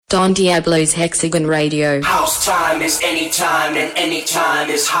Don Diablo's Hexagon Radio. House time is anytime, and anytime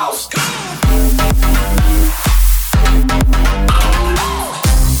is house.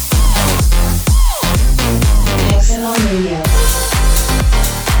 Hexagon Radio.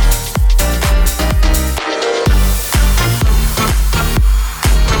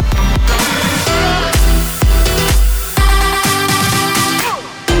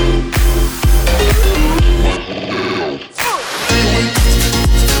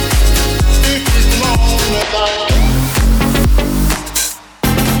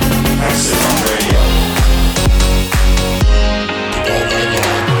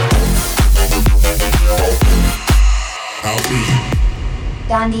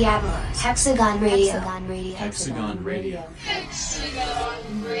 Don Diablo, Hexagon Radio. Hexagon Radio.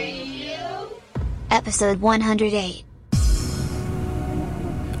 Hexagon Radio. Episode 108.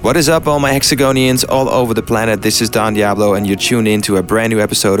 What is up, all my Hexagonians all over the planet? This is Don Diablo, and you're tuned in to a brand new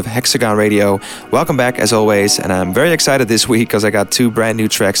episode of Hexagon Radio. Welcome back, as always, and I'm very excited this week because I got two brand new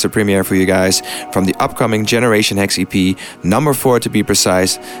tracks to premiere for you guys from the upcoming Generation Hex EP, number 4 to be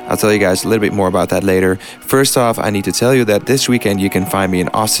precise. I'll tell you guys a little bit more about that later. First off, I need to tell you that this weekend you can find me in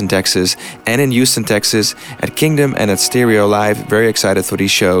Austin, Texas, and in Houston, Texas, at Kingdom and at Stereo Live. Very excited for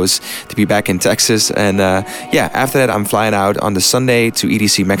these shows, to be back in Texas. And after that, I'm flying out on the Sunday to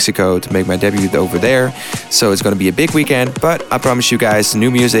EDC Mexico to make my debut over there. So it's going to be a big weekend, but I promise you guys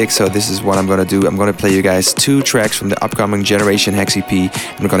new music. So this is what I'm going to do. I'm going to play you guys 2 tracks from the upcoming Generation Hex EP.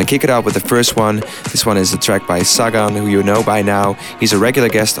 I'm going to kick it off with the first one. This one is a track by Sagan, who you know by now. He's a regular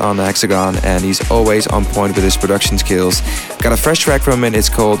guest on Hexagon, and he's always on point with his production skills. Got a fresh track from him. It's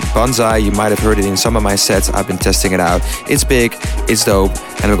called Bonsai. You might have heard it in some of my sets. I've been testing it out. It's big, it's dope,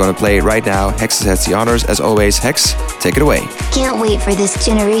 and we're going to play it right now. Hex has the honors. As always, Hex, take it away. Can't wait for this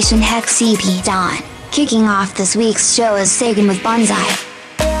Generation Hex EP, Don. Kicking off this week's show is Sagan with Bonsai.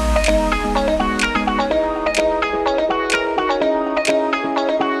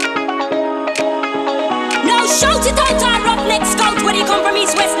 Shout it out, our roughneck scout. Where you come from,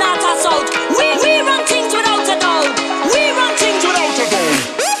 east, west, north, or south. We run things without a doubt. We run things without a doubt.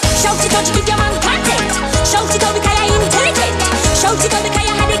 Shout it out to give your man content. Shout it out because you're intelligent. Shout it out because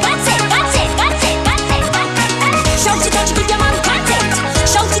you had it. That's it, that's it, that's it, that's it, that's it. Shout it out to give your man content.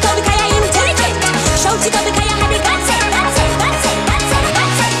 Shout it out because you're intelligent. Shout it out because you had it. That's it, that's it, that's it, that's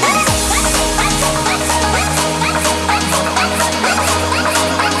it, that's it, that's it, that's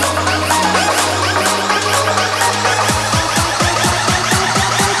it, that's it,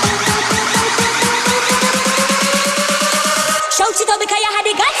 that's it. Shout it out because you had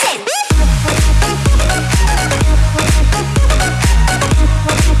it, got it.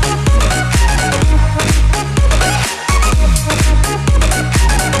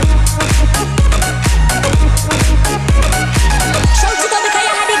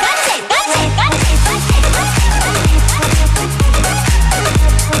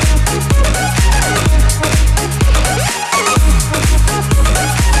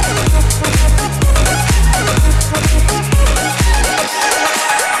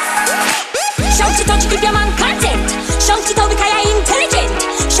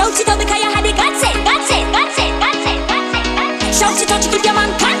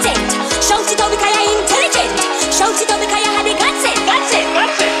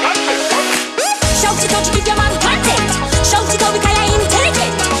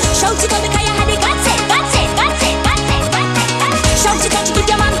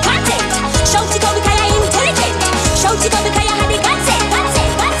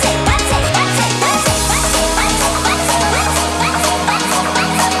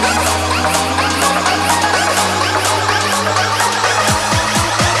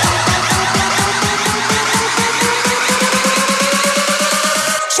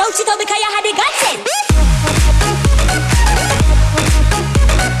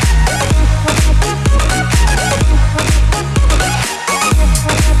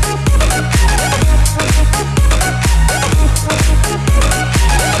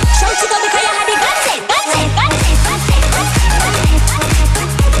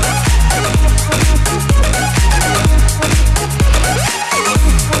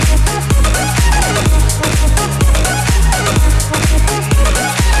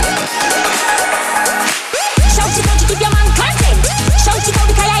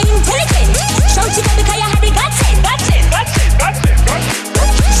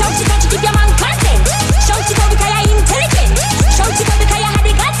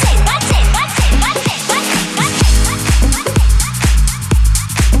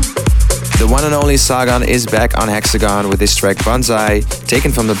 one and only Sagan is back on Hexagon with this track Banzai,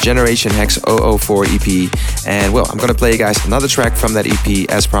 taken from the Generation Hex 004 EP. And well, I'm gonna play you guys another track from that EP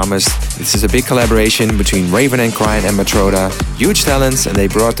as promised. This is a big collaboration between Raven and Crine and Matroda. Huge talents and they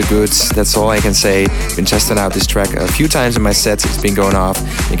brought the goods, that's all I can say. Been testing out this track a few times in my sets, it's been going off.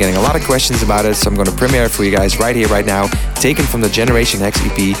 Been getting a lot of questions about it, so I'm gonna premiere it for you guys right here, right now. Taken from the Generation Hex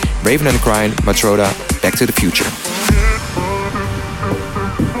EP, Raven and Crine, Matroda, Back to the Future.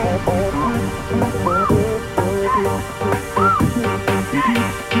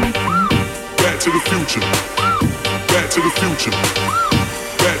 Back to the future. Back to the future.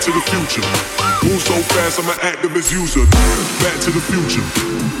 Back to the future. Move so fast, I'm an activist user. Back to the future.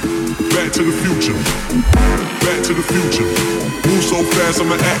 Back to the future. Back to the future. Move so fast,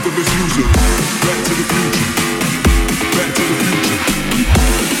 I'm an activist user. Back to the future. Back to the future.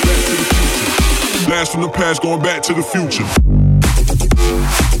 Back to the future. Blast from the past, going back to the future.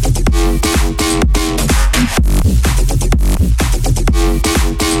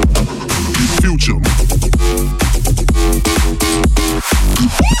 Future.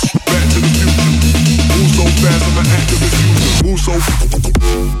 Back to the future. Move so fast, I'm an activist user. Move so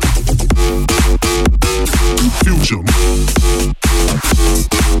future.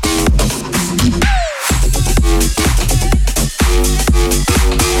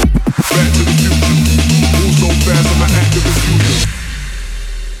 Back to the future. Move so fast, I'm an activist user.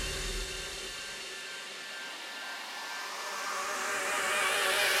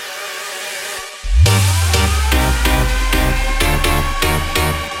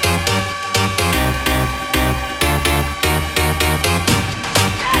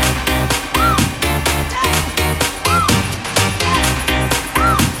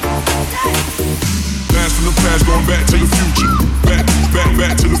 Going back to the future.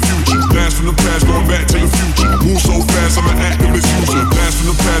 Back to the future. Blast from the past, going back to the future. Move so fast, I'm an activist user. Blast from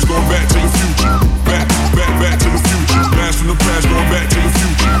the past, going back to the future. Back to the future. Blast from the past, going back to the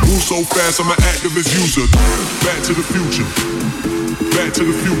future. Move so fast, I'm an activist user. Back to the future. Back to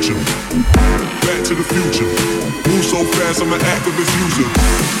the future. Back to the future. Move so fast, I'm an activist user.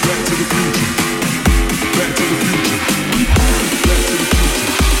 Back to the future. Back to the future. Back to the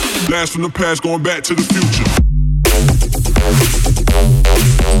future. Blast from the past, going back to the future.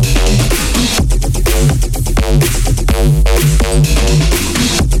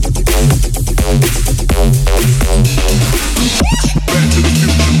 Back to the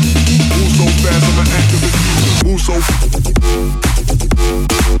future. Move so fast, I'm an activist user. Move so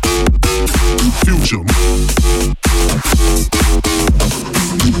future.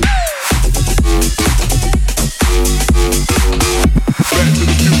 Back to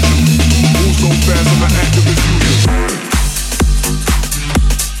the future. Move so fast, I'm an activist user.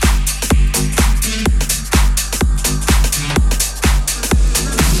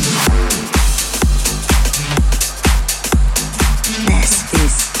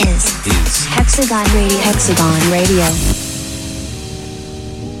 Hexagon Radio. Hexagon Radio.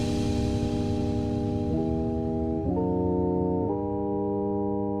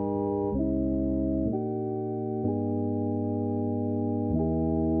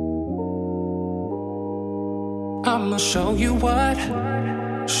 I'ma show you what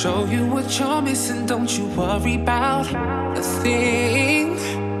you're missing. Don't you worry about a thing.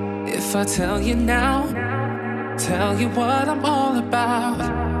 If I tell you now, tell you what I'm all about,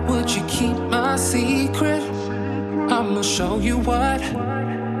 would you keep my secret? I'ma show you what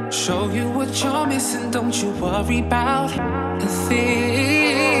you're missing. Don't you worry about a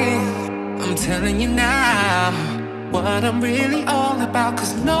thing. I'm telling you now what I'm really all about,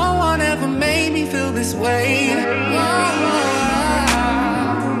 'cause no one ever made me feel this way.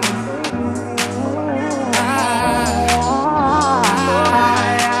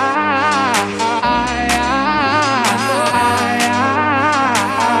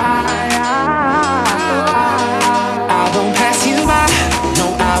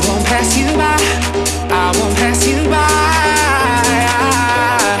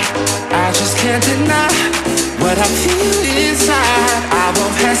 I feel inside, I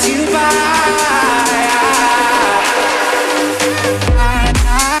won't pass you by.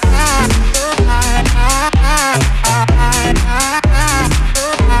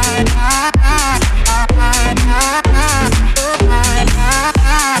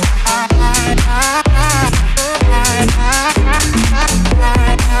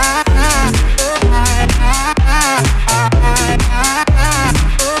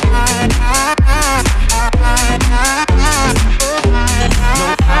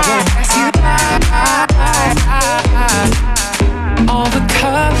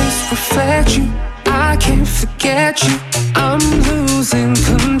 Reflect you, I can't forget you. I'm losing losing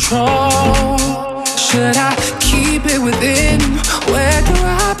control. Should I keep it within? Where do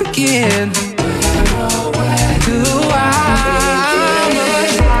I begin? Where do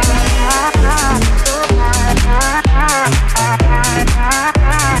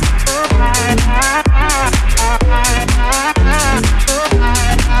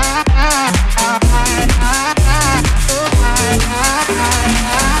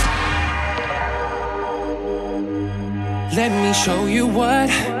Let me show you what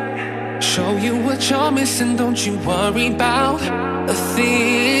you're missing. Don't you worry about a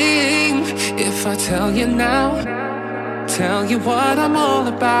thing. If I tell you now, tell you what I'm all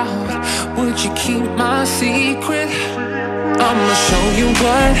about, would you keep my secret? I'ma show you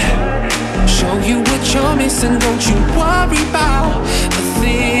what you're missing. Don't you worry about a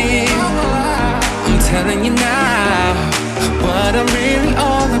thing. I'm telling you now what I'm really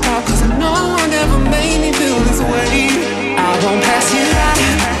all about, 'cause no one ever made me feel this way. I won't pass you by,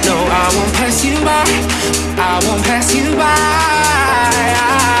 no, I won't pass you by, I won't pass you by.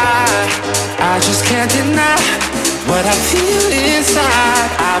 I just can't deny what I feel inside.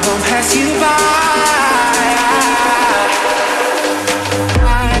 I won't pass you by.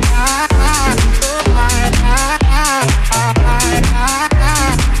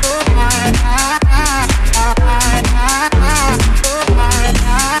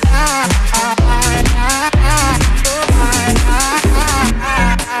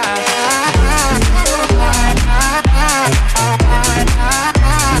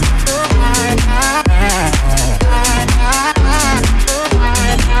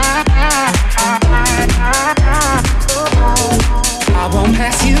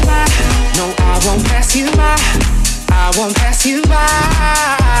 I won't pass you by.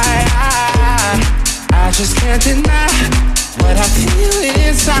 I just can't deny what I feel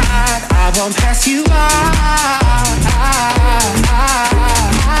inside. I won't pass you by.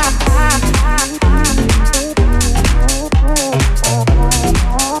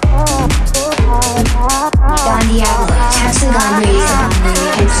 Don Diablo, Hexagon Radio.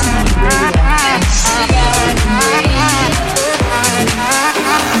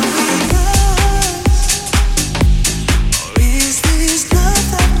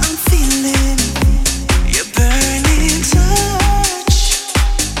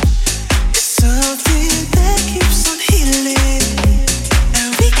 Something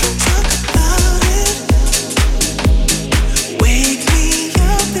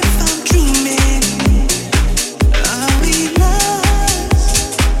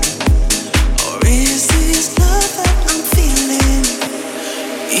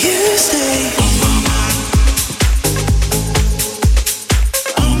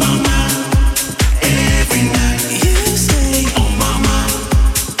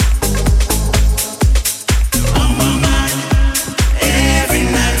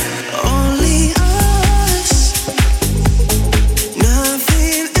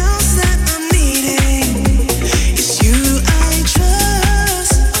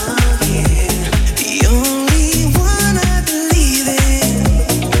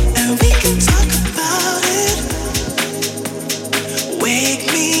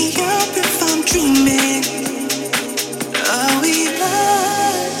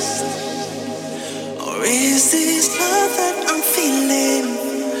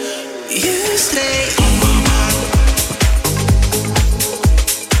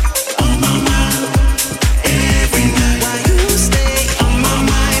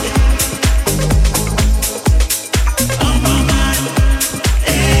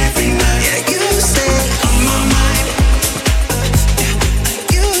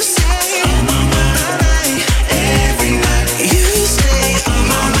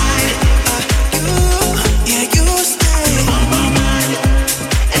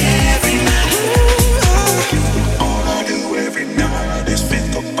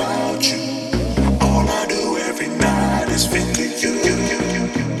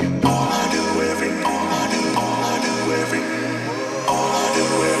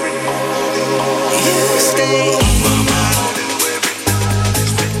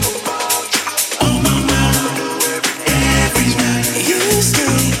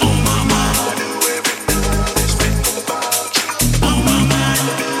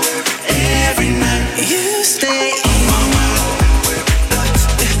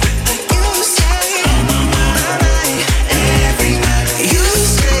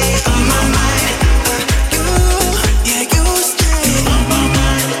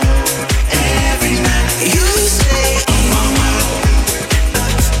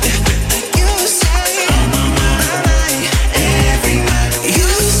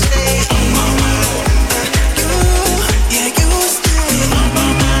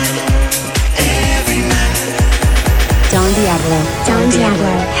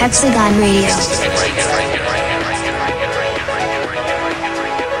Hexagon Radio.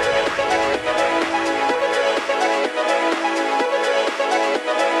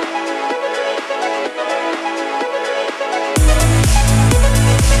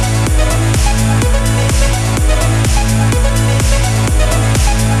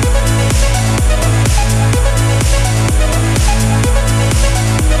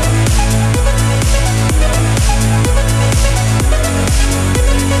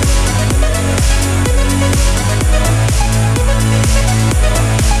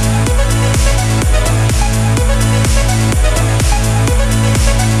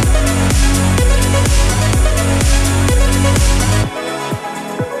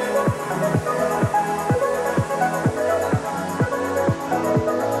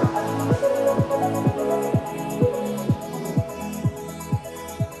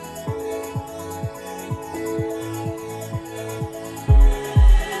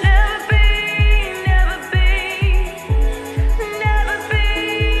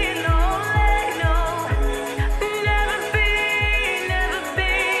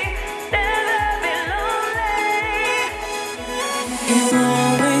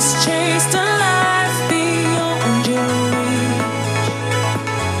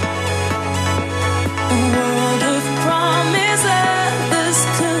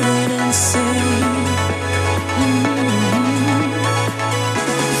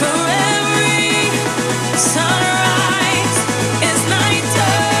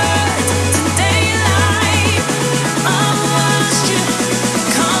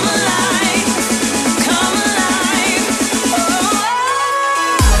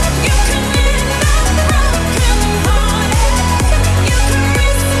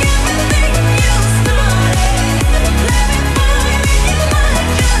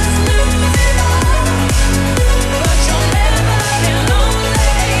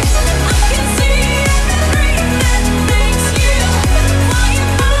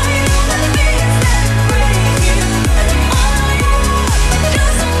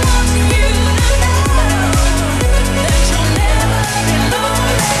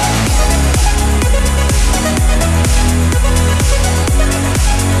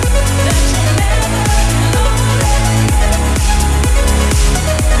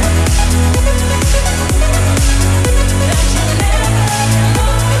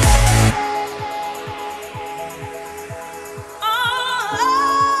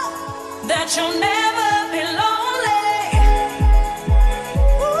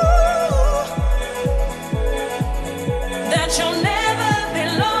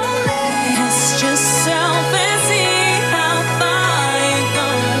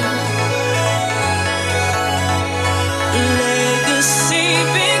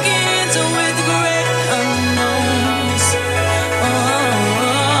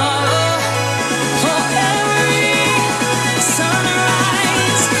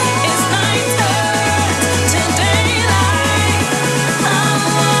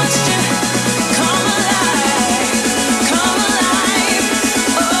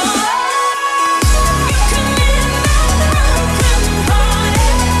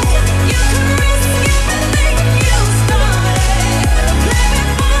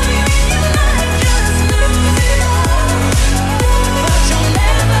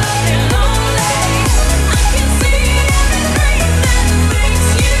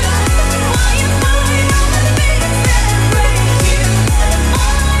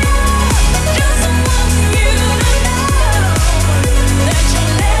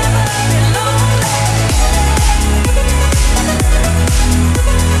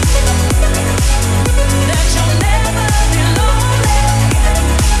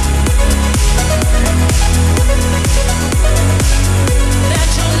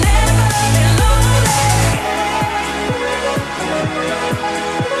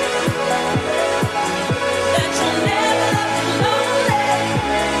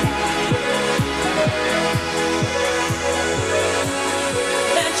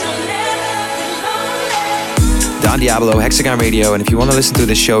 Don Diablo, Hexagon Radio, and if you want to listen to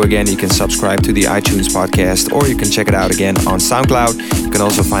this show again, you can subscribe to the iTunes podcast, or you can check it out again on SoundCloud. You can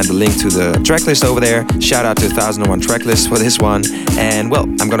also find the link to the tracklist over there. Shout out to 1001 Tracklist for this one. And well,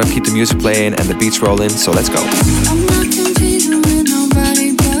 I'm gonna keep the music playing and the beats rolling, so let's go. I'm not competing with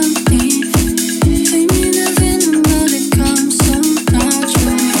nobody but me. Take me to venom, but it comes so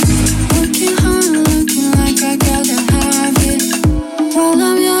natural. Working hard, looking like I gotta have it. While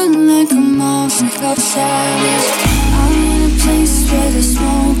I'm young, like a mouse, got savage. I'm in a place where the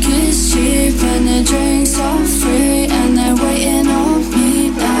smoke is cheap and the drinks are free, and they're waiting on me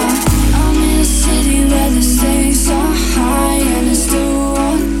now. I'm in a city where the stakes are high and it's do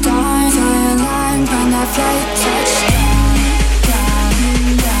or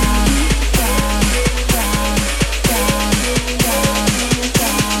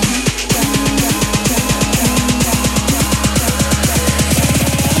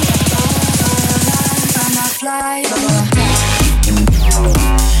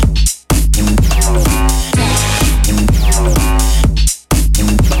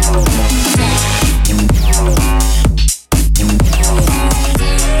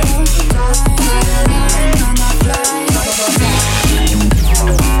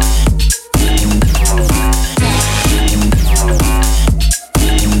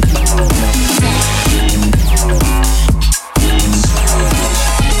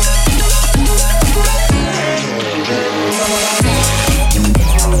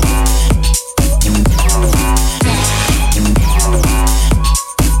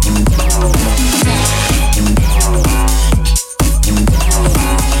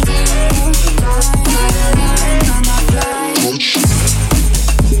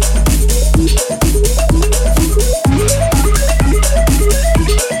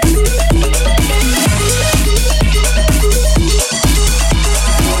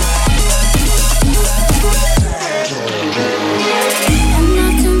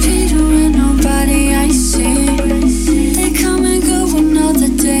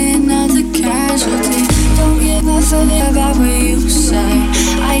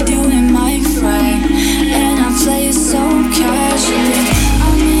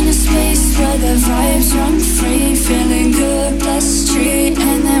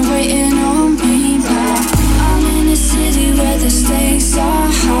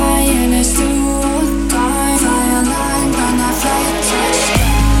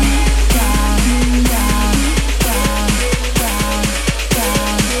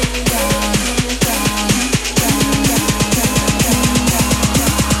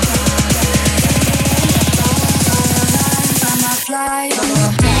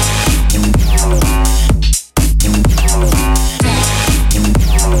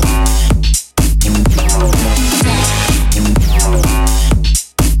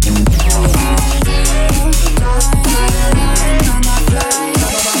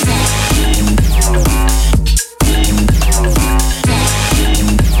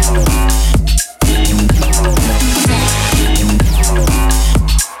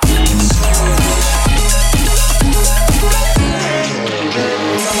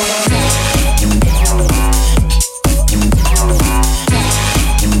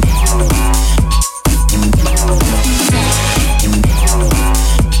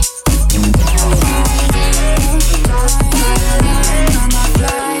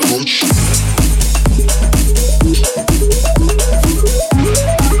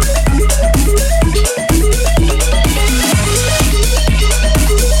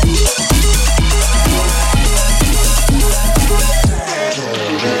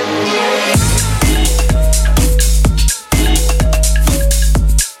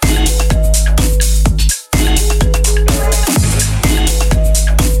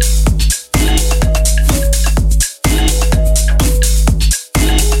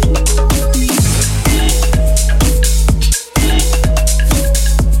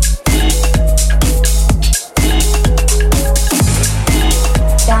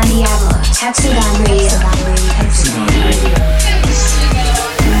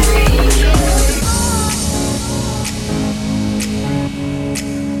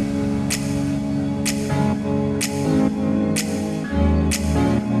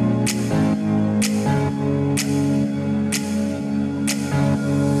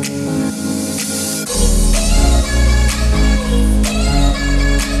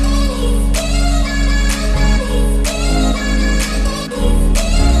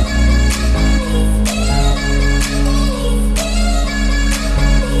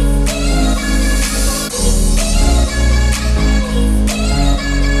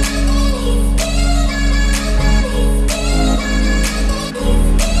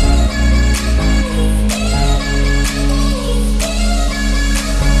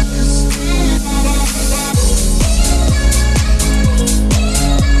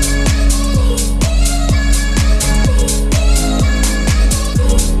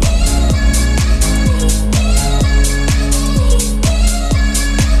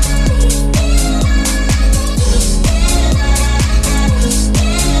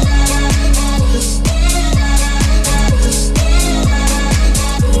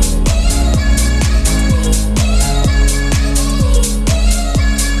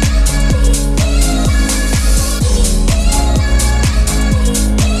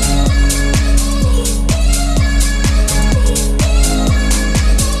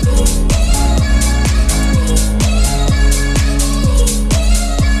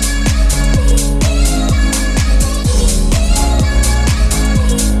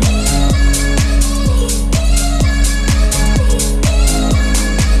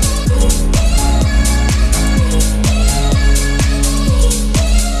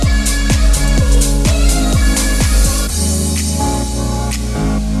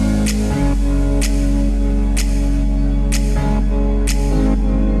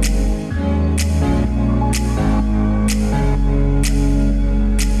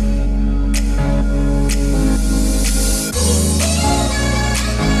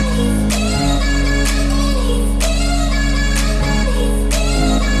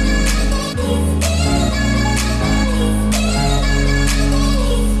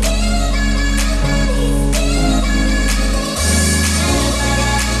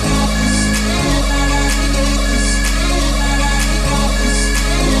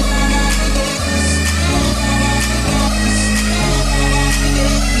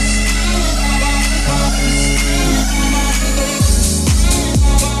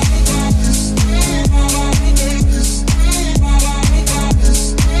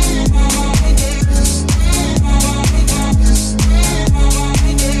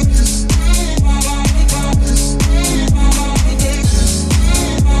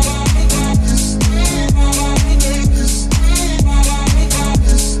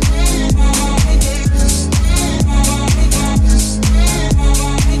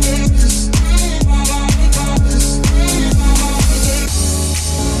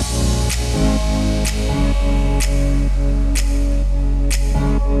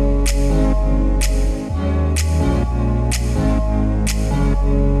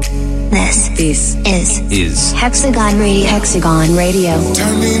This is Hexagon Radio. Hexagon Radio.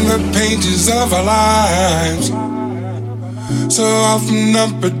 Turning the pages of our lives, so often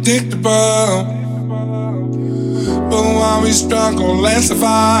unpredictable. But while we struggle and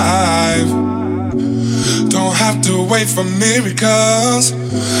survive, don't have to wait for miracles.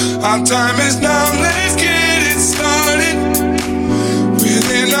 Our time is now, let's get it started.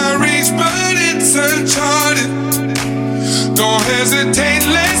 Within our reach, but it's uncharted. Don't hesitate,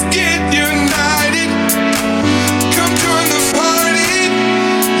 let's get united. Come join the party,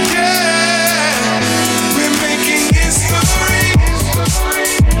 yeah. We're making history.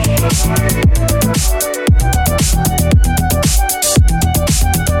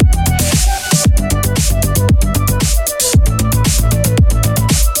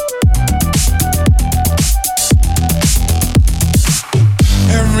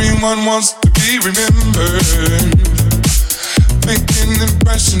 Everyone wants to be remembered, make an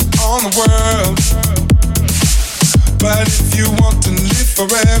impression on the world. But if you want to live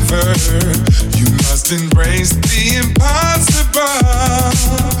forever, you must embrace the impossible.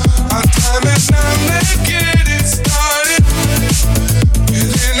 Our time is now, let's get it started.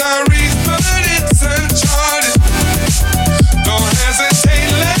 Within our reach, but it's uncharted. Don't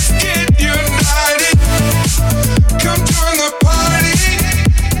hesitate, let's get united. Come join the party,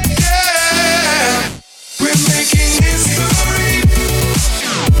 yeah. We're making history.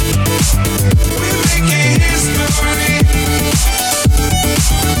 We're making history.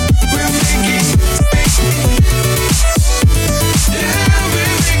 We're making, yeah,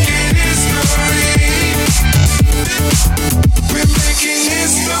 we're making history. We're making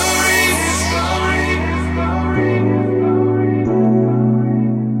history.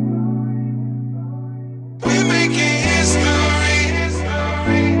 We're making history.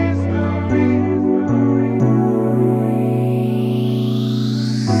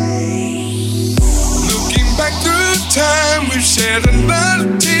 Looking back through time, we've shed a lot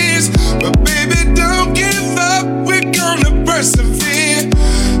of tears, but baby, don't give up. We're gonna persevere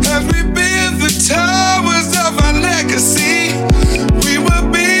as we build the towers of our legacy. We will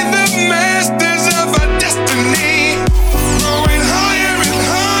be the masters of our destiny, growing higher and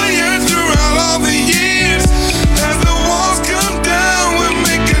higher throughout all the years. As the walls come down, we'll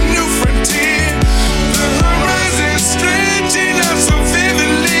make a new frontier. The horizon stretching out so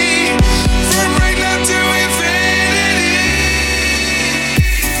vividly, from right now to infinity.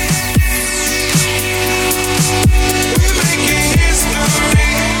 We're making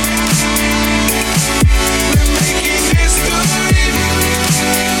history. We're making history.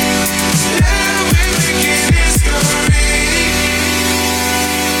 Yeah, we're making history.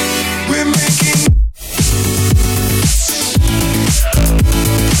 We're making.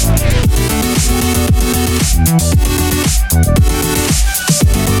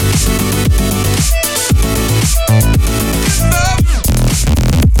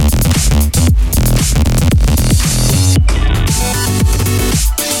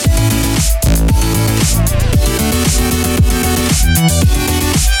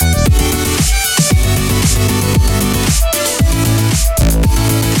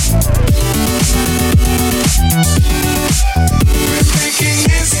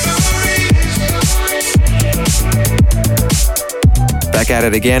 Back at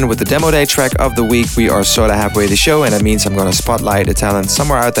it again with the demo day track of the week. We are sort of halfway the show, and that means I'm going to spotlight a talent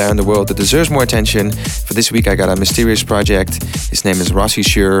somewhere out there in the world that deserves more attention. For this week, I got a mysterious project. His name is Rossi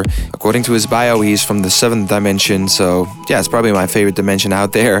Shure. According to his bio, he's from the 7th dimension, so yeah, it's probably my favorite dimension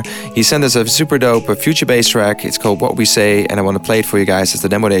out there. He sent us a super dope future bass track. It's called What We Say, and I want to play it for you guys as the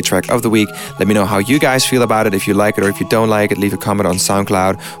demo day track of the week. Let me know how you guys feel about it. If you like it or if you don't like it, leave a comment on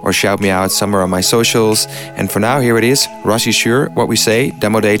SoundCloud or shout me out somewhere on my socials. And for now, here it is, Rossi Shure, What We Say,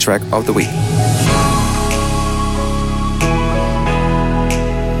 demo day track of the week.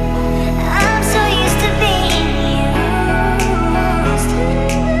 I'm so used to being used.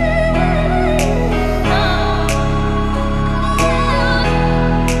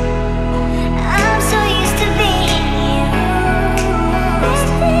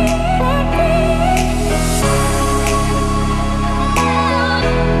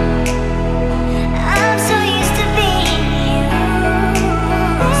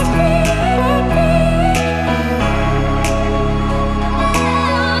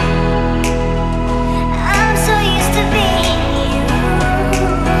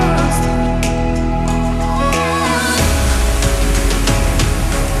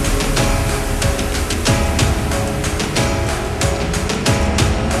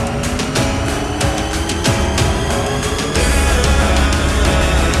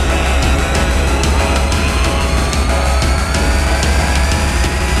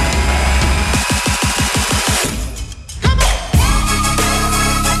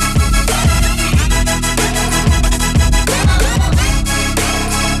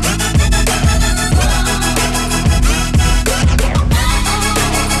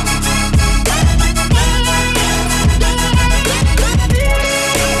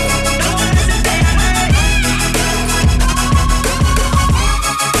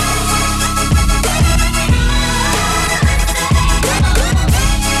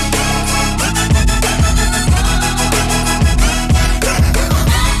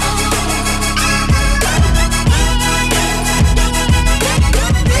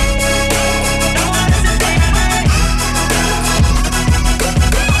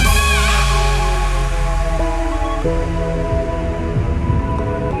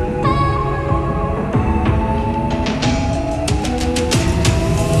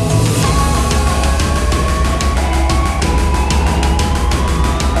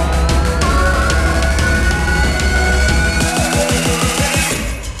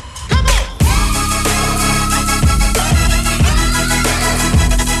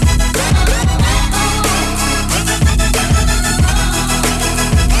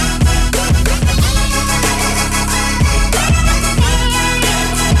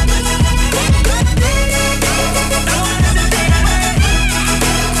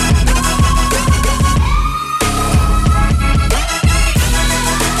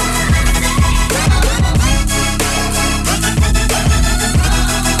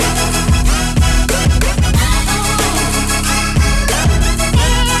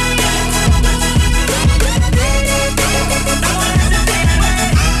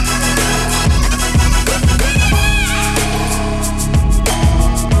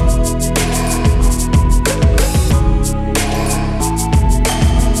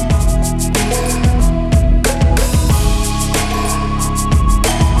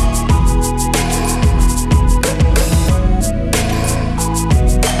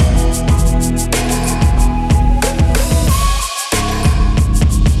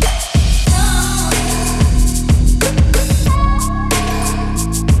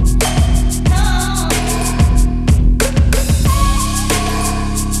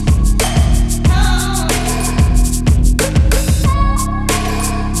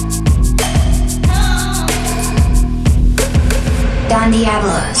 Don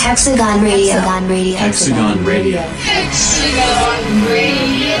Diablo's Hexagon Radio. Hexagon Radio. Hexagon Radio. Hexagon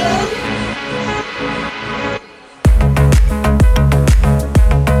Radio.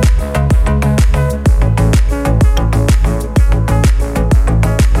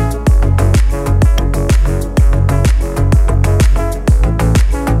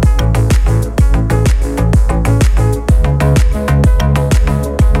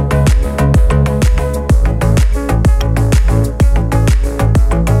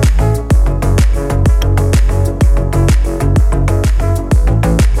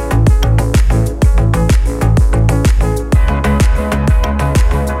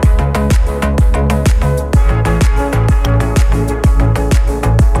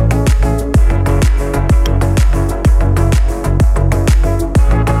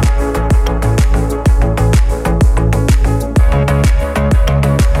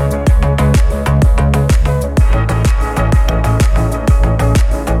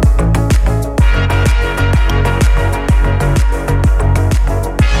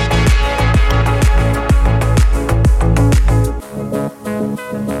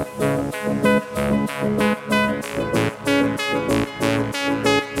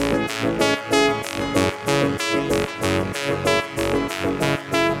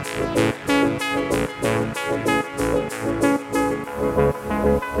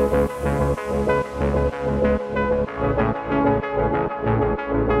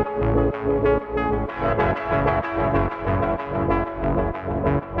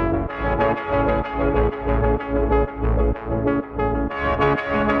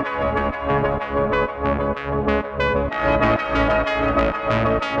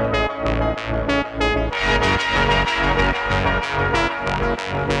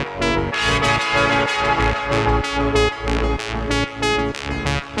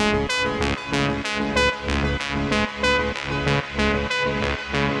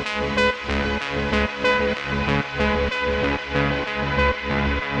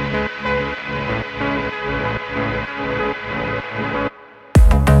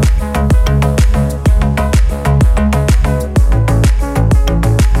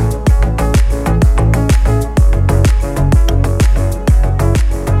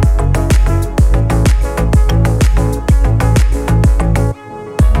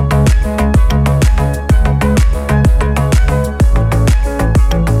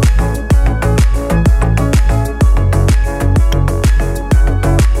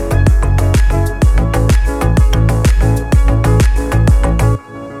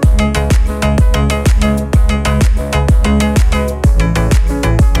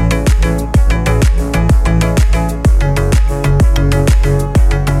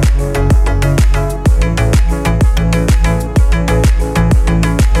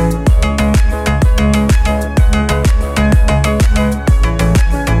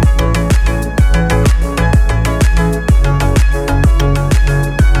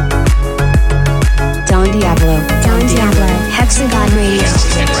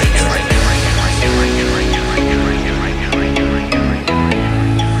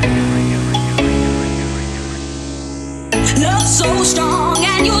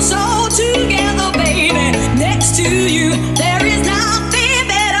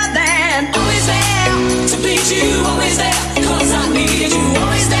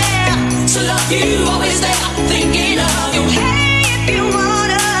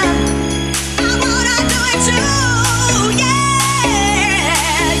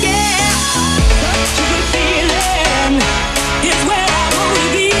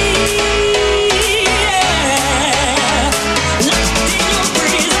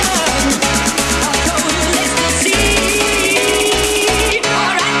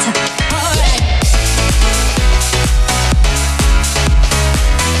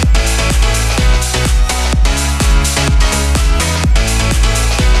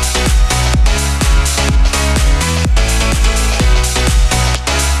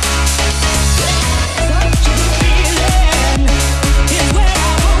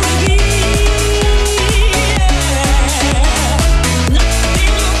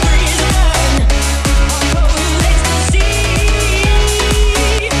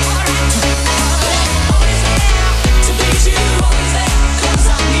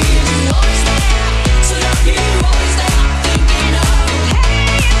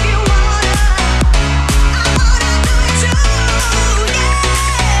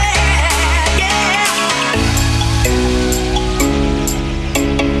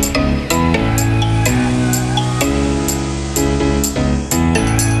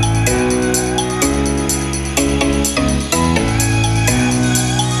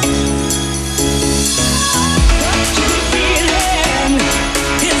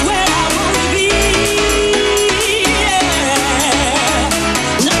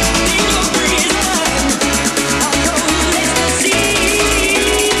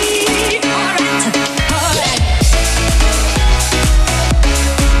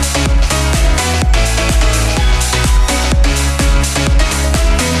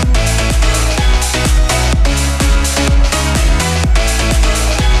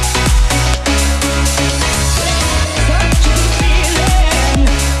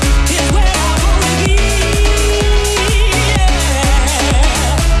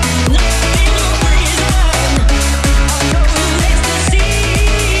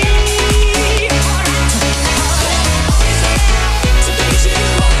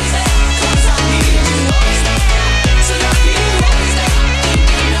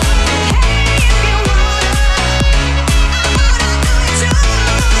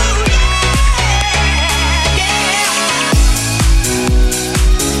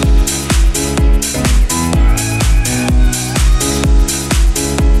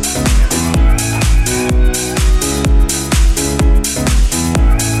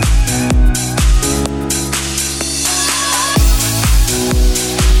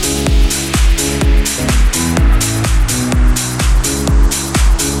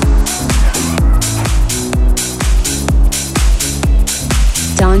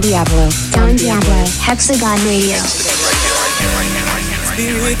 Diablo, Hexagon Radio.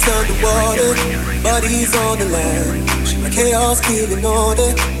 Spirits underwater, bodies on the land. My chaos killing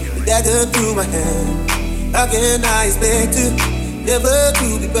order, the dagger through my hand. How can I expect to never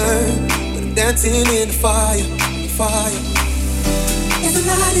to be burned? But I'm dancing in the fire, And the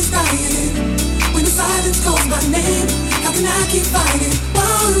light is dying when the silence calls my name. How can I keep fighting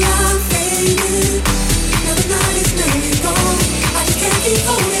while I'm fading? Now the night is nearly gone. I just can't keep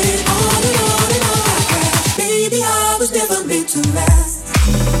holding on and on and on. I crash. Maybe I was never meant to last.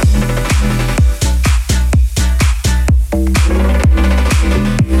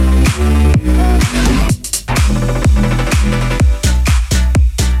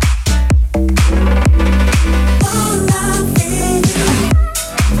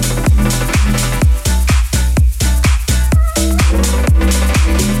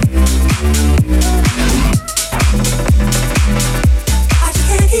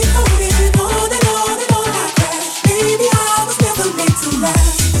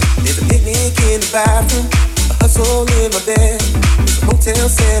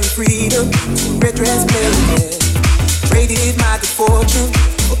 Freedom to a red dress man. Traded my good fortune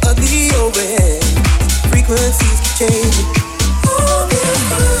for ugly overhead. Frequencies keep changing. Oh, there's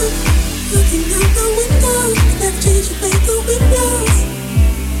fun. Looking out the window, never change the way the windows.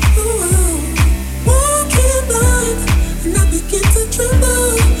 Oh, walking blind, and I begin to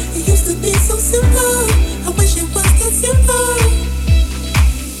tremble. It used to be so simple. I wish it was that simple.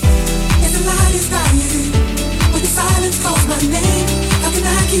 And the light is dying when the silence calls my name.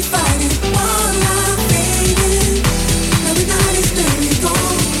 I keep fighting while I'm fading. Now the night is nearly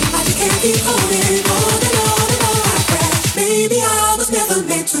gone. I just can't keep holding on and on and on. I crash. Maybe I was never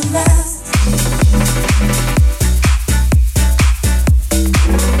meant to last.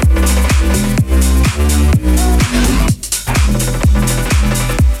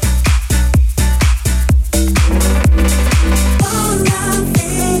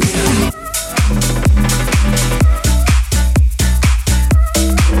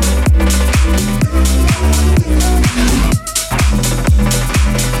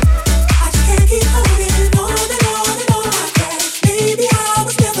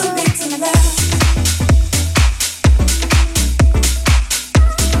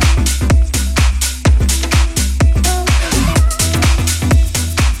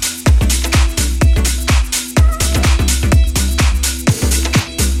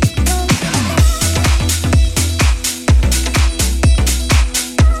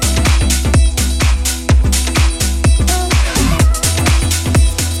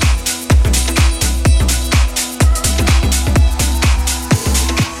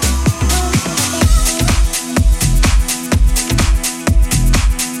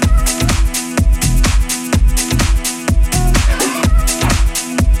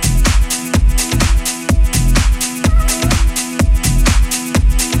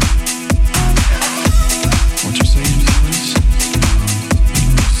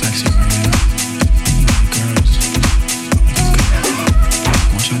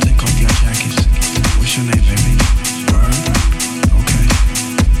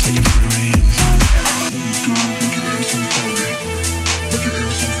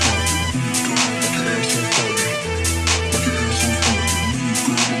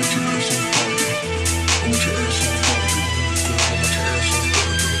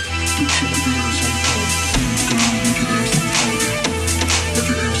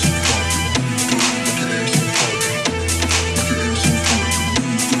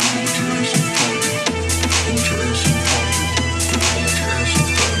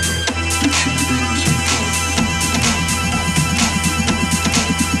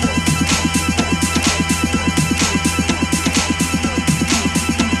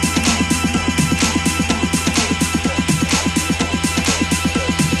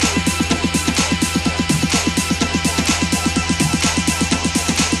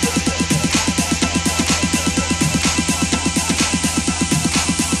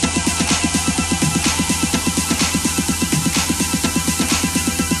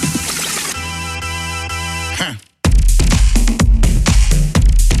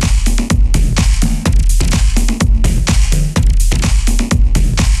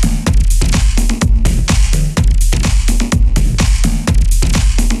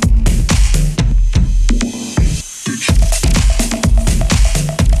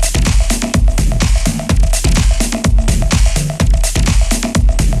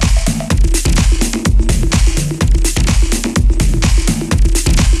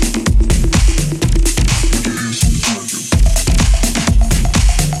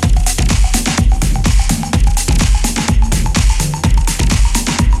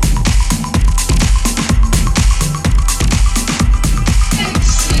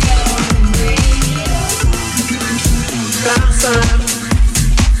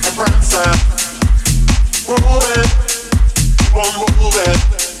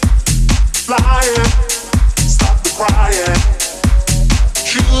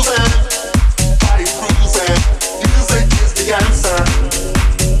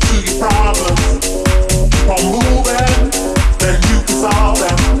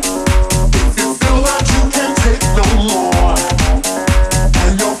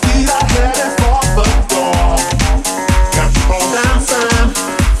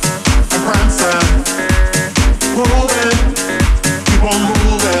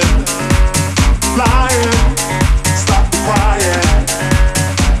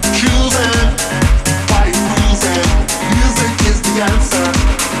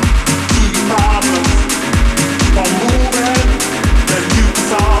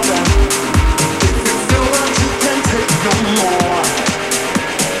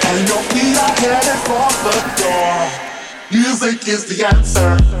 and your feet are headed for the door. Music is the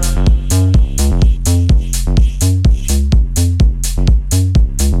answer.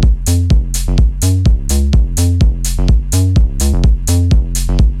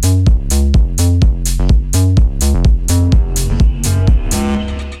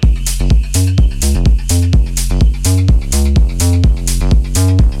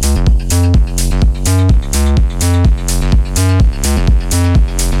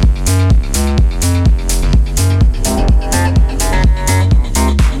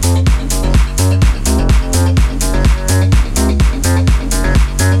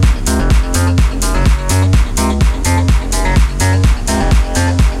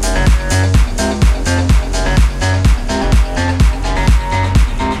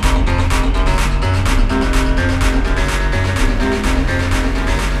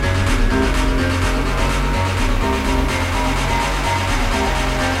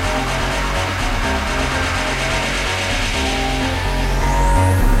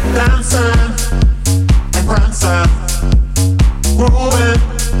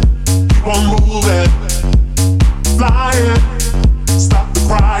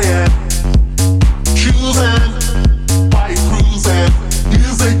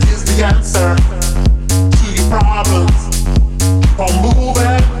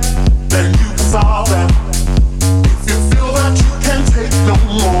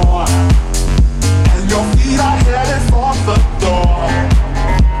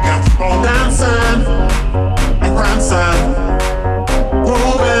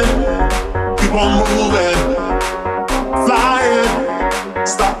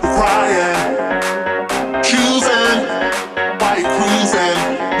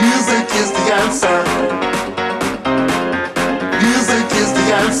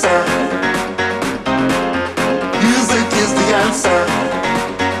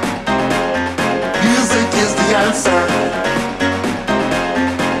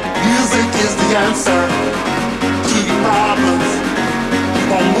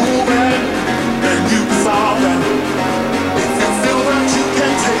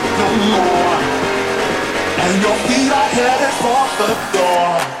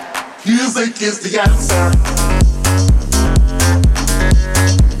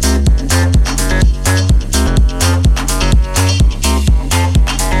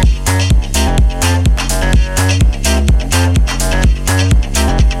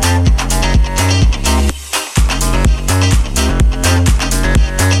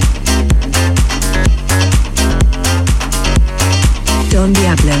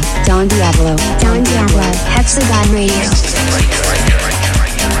 Don Diablo, Hexagon Radio.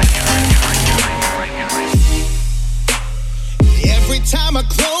 Every time I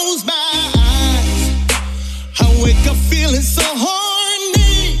close my eyes, I wake up feeling so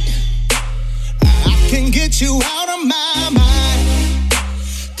horny. I can't get you out of my mind.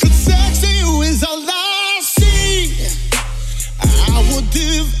 'Cause sex to you is all I see. I would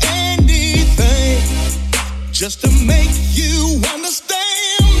do anything just to make you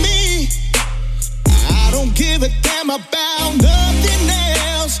understand me. I don't give a damn about nothing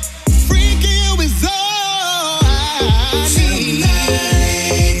else. Freaking you is all I need.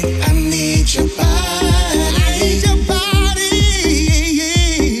 Tonight, I need your body. I need your body.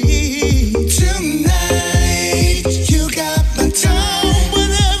 Tonight, you got my time.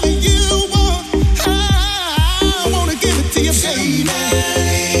 Whatever you want, I wanna give it to you.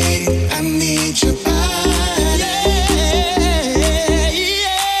 Tonight, I need your body.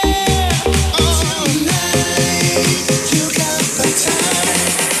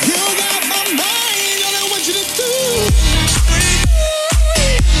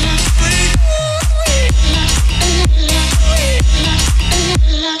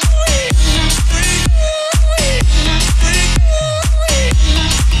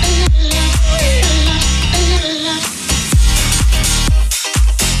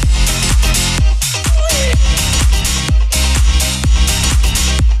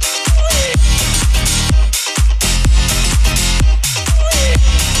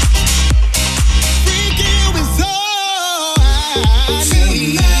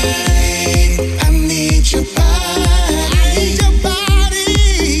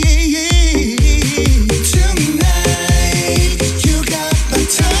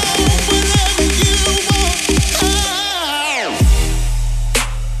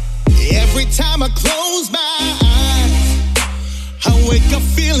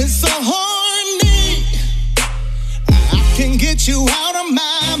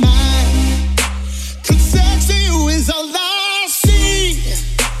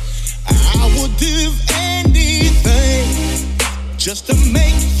 just to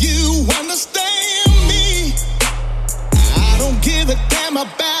make you understand me. I don't give a damn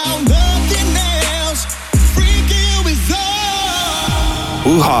about nothing else. Freak you is all.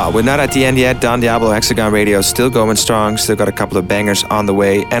 Woo-ha, we're not at the end yet. Don Diablo, Hexagon Radio, still going strong. Still got a couple of bangers on the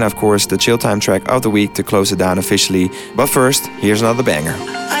way. And of course, the Chill Time track of the week to close it down officially. But first, here's another banger.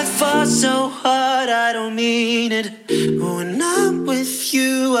 I fought so hard, I don't mean it. When I'm with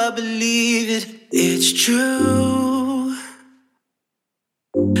you, I believe it. It's true.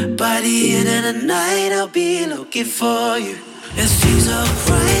 By the end of the night, I'll be looking for you. If things are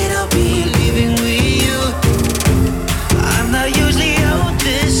right, I'll be leaving with you. I'm not usually out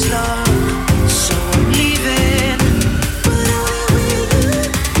this long, so I'm leaving. But only with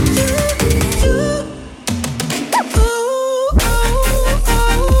you. Ooh,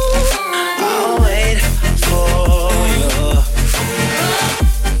 I'll wait for you.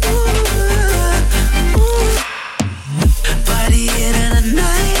 By the end of the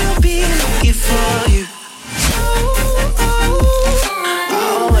night, I'll be looking for you.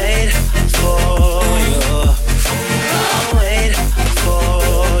 I'll wait for you. I'll wait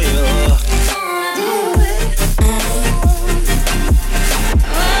for you. I'll wait.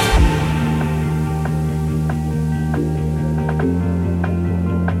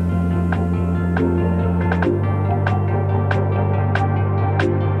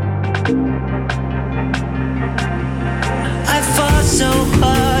 I fought so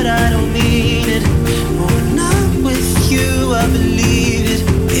hard, I don't mean it. When I'm with you, I believe it.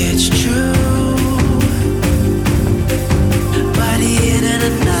 It's true. By the end of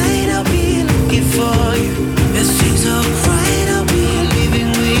the night, I'll be looking for you. If things are right, I'll be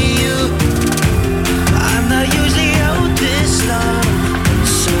leaving with you. I'm not usually out this long,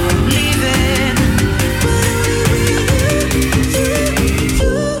 so I'm leaving. But only with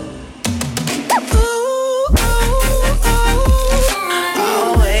you. Ooh,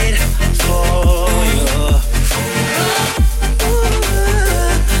 I'll wait for you.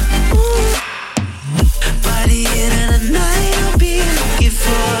 By the end of the night, I'll be looking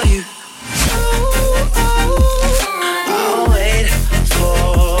for you. I'll wait for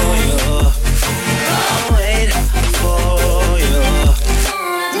you. I'll wait for you.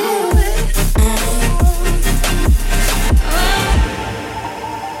 I'll wait.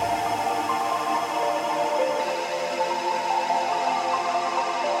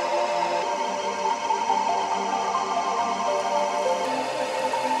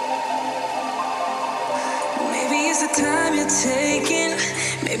 Maybe it's the time you're taking.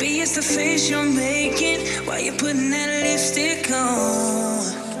 Maybe it's the face you're making while you're putting that lipstick on.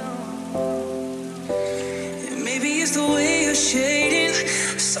 Maybe it's the way you're shading.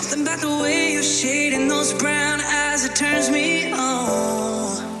 Something about the way you're shading those brown eyes, it turns me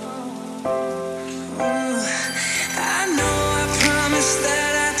on. I know I promised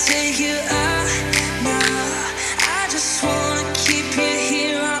that I'd take you out. Nah, I just wanna keep you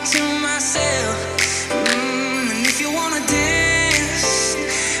here all to myself. And if you wanna dance,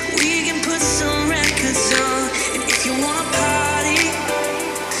 we can put some records on. And if you wanna party,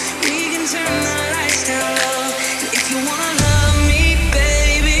 we can turn the lights down low. And if you wanna love me,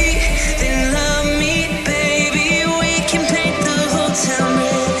 baby, then love me, baby. We can paint the hotel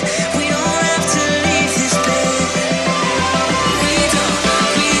red. We don't have to leave this bed. We don't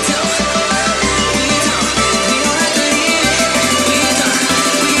have to leave it.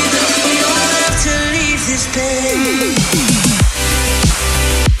 We don't have to leave this bed.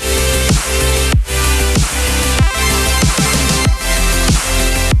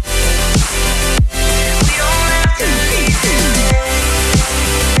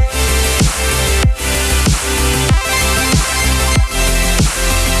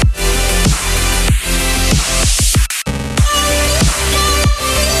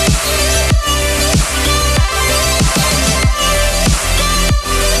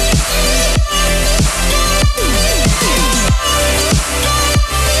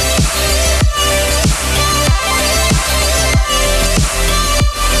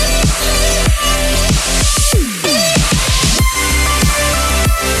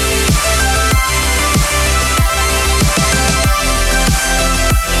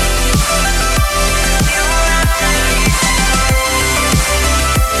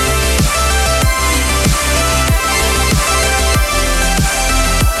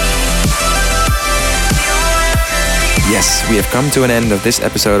 We have come to an end of this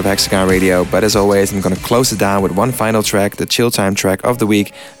episode of Hexagon Radio, but as always, I'm going to close it down with one final track, the Chill Time track of the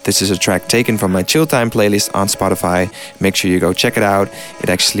week. This is a track taken from my Chill Time playlist on Spotify. Make sure you go check it out. It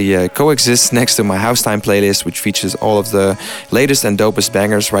actually coexists next to my House Time playlist, which features all of the latest and dopest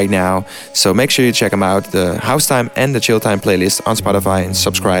bangers right now. So make sure you check them out, the House Time and the Chill Time playlist on Spotify, and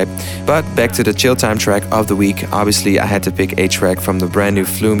subscribe. But back to the Chill Time track of the week. Obviously, I had to pick a track from the brand new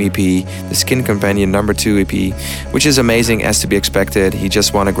Flume EP, the Skin Companion #2 EP, which is amazing as to be expected. He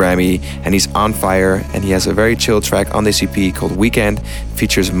just won a Grammy and he's on fire, and he has a very chill track on this EP called Weekend.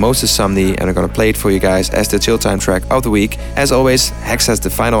 Features Moses Sumney, and I'm gonna play it for you guys as the Chill Time track of the week. As always, Hex has the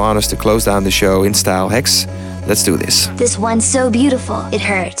final honors to close down the show in style. Hex, let's do this. This one's so beautiful, it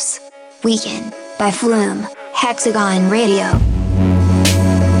hurts. Weekend by Flume, Hexagon Radio.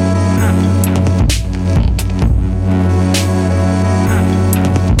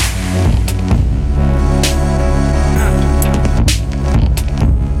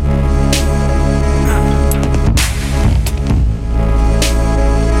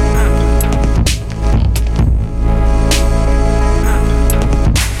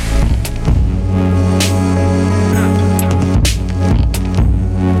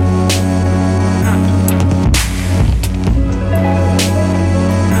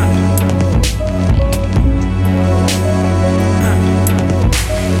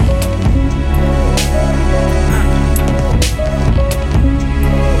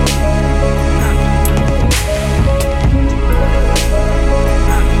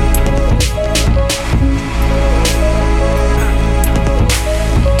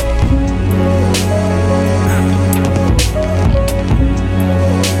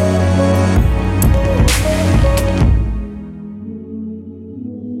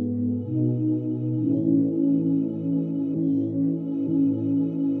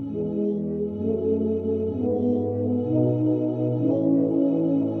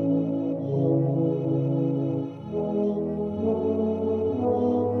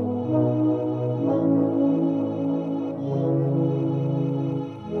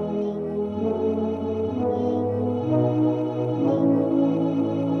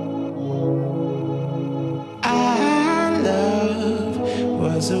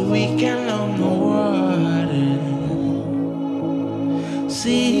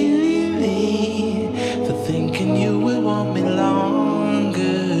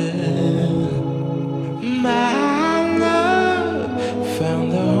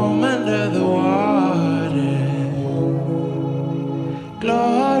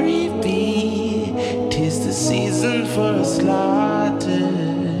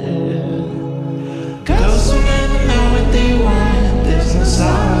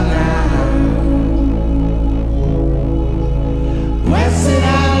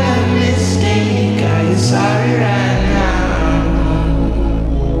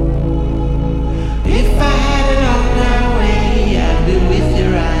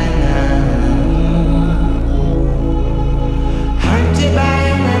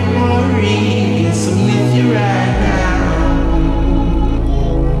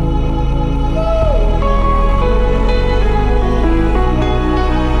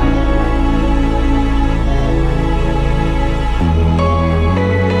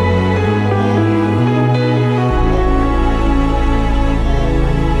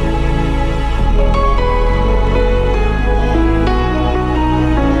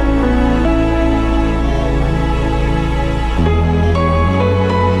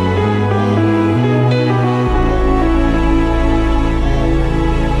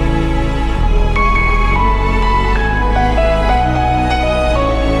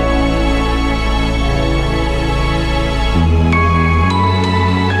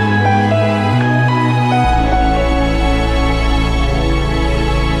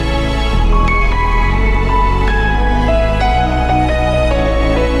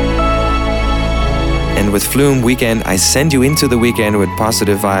 With Flume Weekend, I send you into the weekend with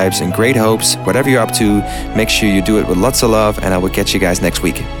positive vibes and great hopes. Whatever you're up to, make sure you do it with lots of love, and I will catch you guys next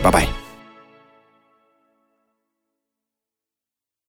week. Bye-bye.